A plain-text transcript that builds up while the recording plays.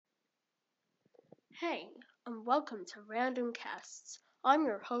Hey, and welcome to Random Casts. I'm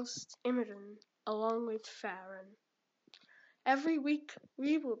your host, Imogen, along with Farron. Every week,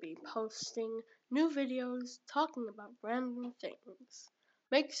 we will be posting new videos talking about random things.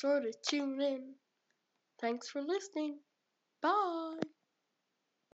 Make sure to tune in. Thanks for listening. Bye!